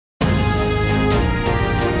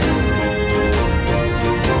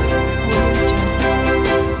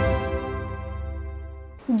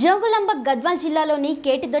జోగులాంబ గద్వాల్ జిల్లాలోని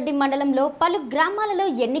కేటిదొడ్డి మండలంలో పలు గ్రామాలలో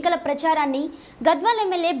ఎన్నికల ప్రచారాన్ని గద్వాల్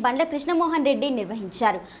ఎమ్మెల్యే బండ్ల కృష్ణమోహన్ రెడ్డి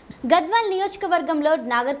నిర్వహించారు. గద్వాల్ నియోజకవర్గంలో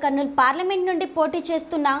నాగర్ కర్నూల్ పార్లమెంట్ నుండి పోటీ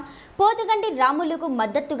చేస్తున్న పోతుగంటి రాములుకు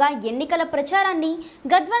మద్దతుగా ఎన్నికల ప్రచారాన్ని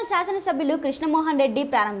గద్వాల్ శాసనసభ్యులు కృష్ణమోహన్ రెడ్డి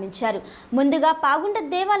ప్రారంభించారు. ముందుగా పాగుంట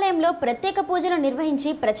దేవాలయంలో ప్రత్యేక పూజలు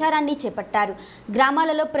నిర్వహించి ప్రచారాన్ని చేపట్టారు.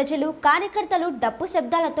 గ్రామాలలో ప్రజలు, కార్యకర్తలు డప్పు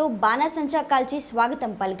శబ్దాలతో బాణాసంచా కాల్చి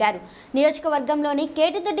స్వాగతం పలికారు. నియోజకవర్గంలోని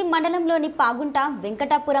కేటిదొడ్డి మండలంలోని పాగుంట,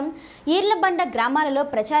 వెంకటాపురం, ఈర్లబండ గ్రామాలలో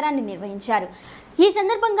ప్రచారాన్ని నిర్వహించారు. ఈ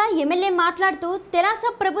సందర్భంగా ఎమ్మెల్యే మాట్లాడుతూ తెరాస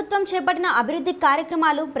ప్రభుత్వం చేపట్టిన అభివృద్ధి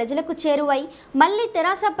కార్యక్రమాలు ప్రజలకు చేరువై మళ్లీ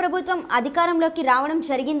తెరాస ప్రభుత్వం అధికారంలోకి రావడం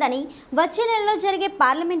జరిగిందని, వచ్చే నెలలో జరిగే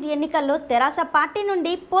పార్లమెంట్ ఎన్నికల్లో తెరాస పార్టీ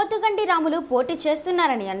నుండి పోతుగంటి రాములు పోటీ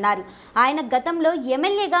చేస్తున్నారని అన్నారు. ఆయన గతంలో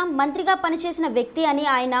ఎమ్మెల్యేగా, మంత్రిగా పనిచేసిన వ్యక్తి అని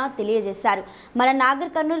ఆయన తెలియజేశారు. మన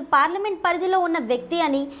నాగర్ కర్నూల్ పార్లమెంట్ పరిధిలో ఉన్న వ్యక్తి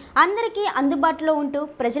అని, అందరికీ అందుబాటులో ఉంటూ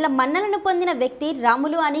ప్రజల మన్నలను పొందిన వ్యక్తి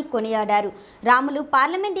రాములు అని కొనియాడారు. రాములు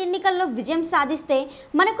పార్లమెంట్ ఎన్నికల్లో విజయం సాధిస్తే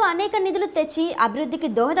మనకు అనేక నిధులు తెచ్చి అభివృద్ధికి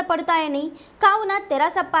దోహదపడతాయని, కావున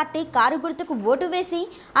తెరాస పార్టీ కారు గుర్తుకు ఓటు వేసి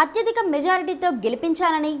అత్యధిక మెజారిటీతో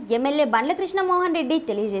గెలిపించాలని ఎమ్మెల్యే బండ్ల కృష్ణమోహన్ రెడ్డి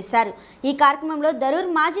తెలియజేశారు. ఈ కార్యక్రమంలో దరూర్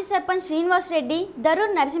మాజీ sarpanch Srinivas Reddy,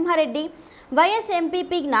 Darur Narasimha Reddy, YS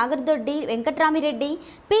MPP నాగర్దొడ్డి Venkatramireddy,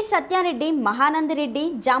 P Satya Reddy, Mahanandareddy,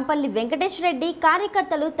 Jampalli Venkateswara Reddy,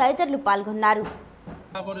 కార్యకర్తలు తదితరులు పాల్గొన్నారు.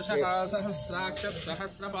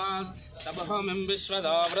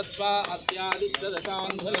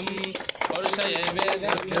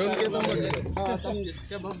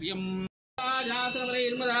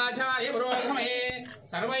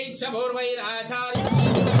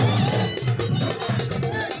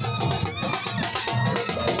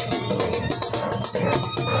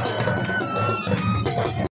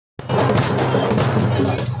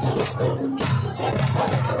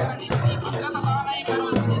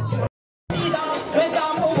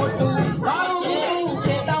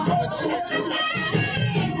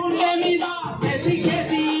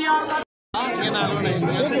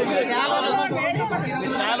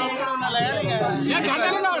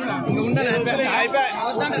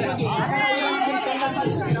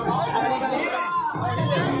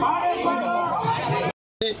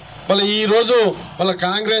 మళ్ళీ ఈ రోజు మళ్ళీ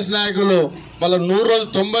కాంగ్రెస్ నాయకులు మళ్ళీ 100 రోజులు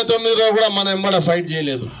 99 రోజులు కూడా మన ఎంబడ ఫైట్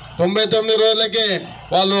చేయలేదు. 99 రోజులకే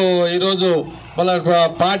వాళ్ళు ఈరోజు మళ్ళీ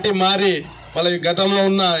పార్టీ మారి మళ్ళీ గతంలో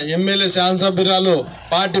ఉన్న ఎమ్మెల్యే శాసనసభ్యురాలు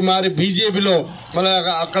పార్టీ మారి బీజేపీలో మళ్ళీ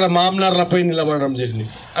అక్కడ మామనార్లపై నిలబడడం జరిగింది.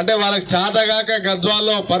 అంటే వాళ్ళకి చేతగాక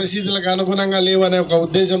గద్వాల్లో పరిస్థితులకు అనుగుణంగా లేవనే ఒక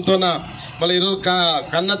ఉద్దేశంతోన మళ్ళీ ఈరోజు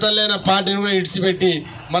కన్నతల్లైన పార్టీని కూడా ఇడిచిపెట్టి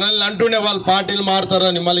మనల్ని అంటూనే వాళ్ళు పార్టీలు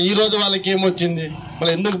మారుతారని మళ్ళీ ఈరోజు వాళ్ళకి ఏమొచ్చింది,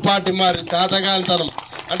 మళ్ళీ ఎందుకు పార్టీ మారి చేతగాంతనం.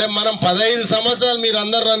 అంటే మనం 15 సంవత్సరాలు మీరు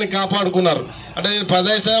అందరూ నన్ను కాపాడుకున్నారు. అంటే నేను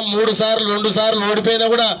 3 సార్లు 2 సార్లు ఓడిపోయినా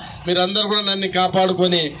కూడా మీరందరూ కూడా నన్ను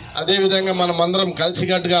కాపాడుకొని అదేవిధంగా మనం అందరం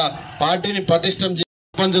కలిసికట్టుగా పార్టీని పటిష్టం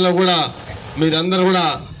ప్రపంచంలో కూడా మీరందరూ కూడా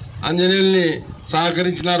ఆంజనేయుల్ని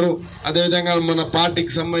సహకరించినారు. అదేవిధంగా మన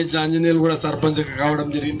పార్టీకి సంబంధించిన ఆంజనేయులు కూడా సర్పంచ్గా కావడం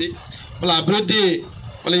జరిగింది. మళ్ళీ అభివృద్ధి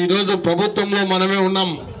మళ్ళీ ఈరోజు ప్రభుత్వంలో మనమే ఉన్నాం.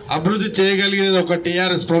 అభివృద్ధి చేయగలిగేది ఒక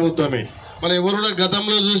టీఆర్ఎస్ ప్రభుత్వమే. మళ్ళీ ఎవరు కూడా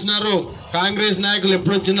గతంలో చూసినారు, కాంగ్రెస్ నాయకులు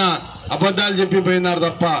ఎప్పుడొచ్చినా అబద్ధాలు చెప్పిపోయినారు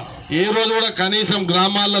తప్ప ఏ రోజు కూడా కనీసం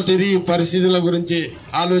గ్రామాల్లో తిరిగి పరిస్థితుల గురించి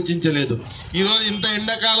ఆలోచించలేదు. ఈరోజు ఇంత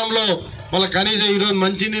ఎండాకాలంలో మళ్ళీ కనీసం ఈరోజు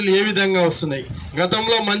మంచినీళ్ళు ఏ విధంగా వస్తున్నాయి.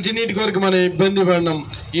 గతంలో మంచినీటి కొరకు మనం ఇబ్బంది పడినాం.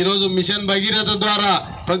 ఈరోజు మిషన్ భగీరథ ద్వారా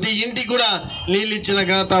ప్రతి ఇంటికి కూడా నీళ్ళు ఇచ్చిన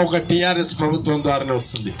ఘనత ఒక టీఆర్ఎస్ ప్రభుత్వం ద్వారానే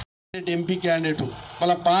వస్తుంది. ఎంపీ క్యాండిడేట్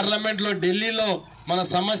మళ్ళీ పార్లమెంట్లో ఢిల్లీలో మన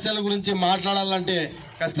సమస్యల గురించి మాట్లాడాలంటే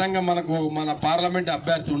ఖచ్చితంగా మనకు మన పార్లమెంట్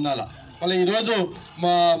అభ్యర్థి ఉండాలి. మళ్ళీ ఈరోజు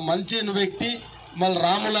మంచి వ్యక్తి మళ్ళీ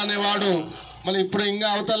రాములు అనేవాడు మళ్ళీ ఇప్పుడు ఇంకా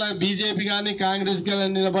అవతల బీజేపీ కానీ కాంగ్రెస్ కానీ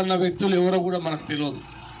నిలబడిన వ్యక్తులు ఎవరో కూడా మనకు తెలియదు.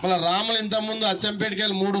 మళ్ళీ రాములు ఇంతకుముందు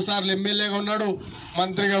అచ్చంపేటకి 3 సార్లు ఎమ్మెల్యేగా ఉన్నాడు,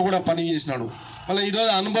 మంత్రిగా కూడా పనిచేసినాడు. మళ్ళీ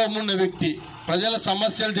ఈరోజు అనుభవం ఉన్న వ్యక్తి, ప్రజల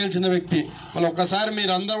సమస్యలు తెలిసిన వ్యక్తి. మళ్ళీ ఒక్కసారి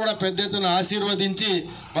మీరు అందరూ కూడా పెద్ద ఎత్తున ఆశీర్వదించి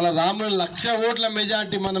మళ్ళీ రాములు 1,00,000 ఓట్ల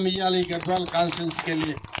మెజార్టీ మనం ఇవ్వాలి ఈ గద్వాల్ కాన్స్టిట్యున్సీకి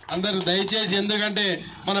వెళ్ళి అందరూ దయచేసి. ఎందుకంటే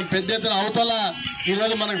మనం పెద్ద ఎత్తున అవతల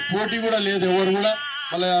ఈరోజు మనకు పోటీ కూడా లేదు ఎవరు కూడా.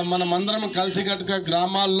 మళ్ళీ మనం అందరం కలిసికట్టుగా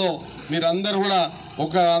గ్రామాల్లో మీరందరూ కూడా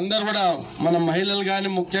అందరు కూడా మన మహిళలు కానీ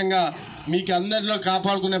ముఖ్యంగా మీకు అందరిలో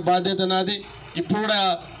కాపాడుకునే బాధ్యత నాది. ఇప్పుడు కూడా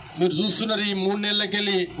మీరు చూస్తున్నారు, ఈ 3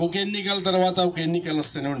 నెలలకెళ్ళి ఒక ఎన్నికల తర్వాత ఒక ఎన్నికలు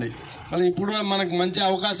వస్తూనే ఉన్నాయి. మళ్ళీ ఇప్పుడు మనకు మంచి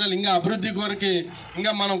అవకాశాలు ఇంకా అభివృద్ధి కొరకు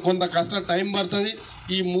ఇంకా మనం కొంత టైం పడుతుంది.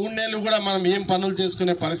 ఈ 3 నెలలు కూడా మనం ఏం పనులు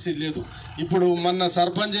చేసుకునే పరిస్థితి లేదు. ఇప్పుడు మన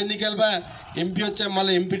సర్పంచ్ ఎన్నికలపై ఎంపీ వచ్చే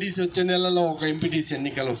మళ్ళీ ఎంపీటీసీ వచ్చే నెలలో ఒక ఎంపీటీసీ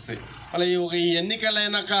ఎన్నికలు వస్తాయి. మళ్ళీ ఈ ఎన్నికలు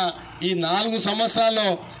అయినాక ఈ 4 సంవత్సరాల్లో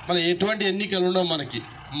మళ్ళీ ఎటువంటి ఎన్నికలు ఉండవు మనకి.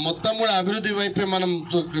 మొత్తం కూడా అభివృద్ధి వైపే మనం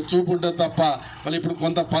చూపుంటాం తప్ప మళ్ళీ ఇప్పుడు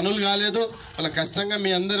కొంత పనులు కాలేదు. వాళ్ళ ఖచ్చితంగా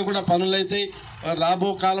మీ అందరూ కూడా పనులు అవుతాయి.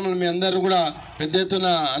 రాబో కాలంలో మీ అందరూ కూడా పెద్ద ఎత్తున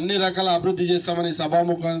అన్ని రకాల అభివృద్ధి చేస్తామని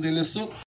సభాముఖంగా తెలుస్తూ